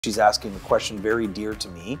She's asking a question very dear to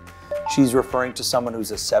me. She's referring to someone who's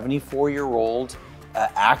a 74-year-old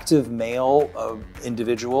active male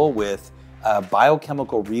individual with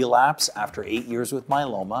biochemical relapse after 8 years with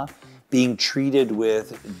myeloma, being treated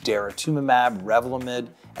with daratumumab, Revlimid,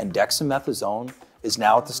 and dexamethasone, is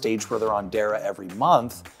now at the stage where they're on Dara every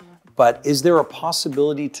month. But is there a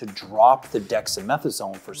possibility to drop the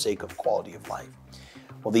dexamethasone for sake of quality of life?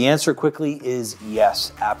 Well, the answer quickly is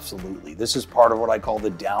yes, absolutely. This is part of what I call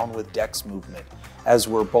the Down with Dex movement, as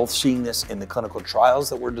we're both seeing this in the clinical trials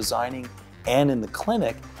that we're designing and in the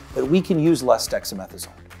clinic, that we can use less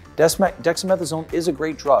dexamethasone. Dexamethasone is a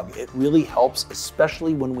great drug. It really helps,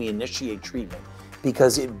 especially when we initiate treatment,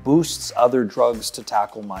 because it boosts other drugs to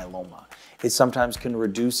tackle myeloma. It sometimes can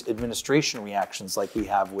reduce administration reactions like we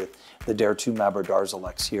have with the daratumumab or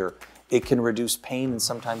Darzalex here. It can reduce pain and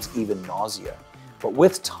sometimes even nausea. But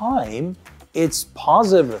with time, its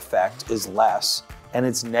positive effect is less and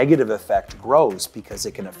its negative effect grows because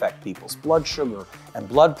it can affect people's blood sugar and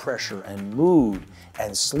blood pressure and mood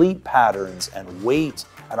and sleep patterns and weight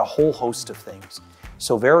and a whole host of things.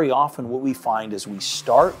 So very often what we find is we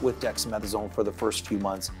start with dexamethasone for the first few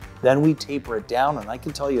months, then we taper it down. And I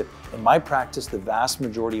can tell you, in my practice, the vast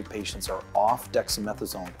majority of patients are off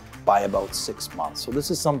dexamethasone by about 6 months. So this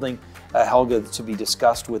is something, Helga, to be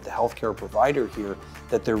discussed with the healthcare provider here,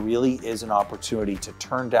 that there really is an opportunity to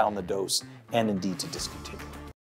turn down the dose and indeed to discontinue.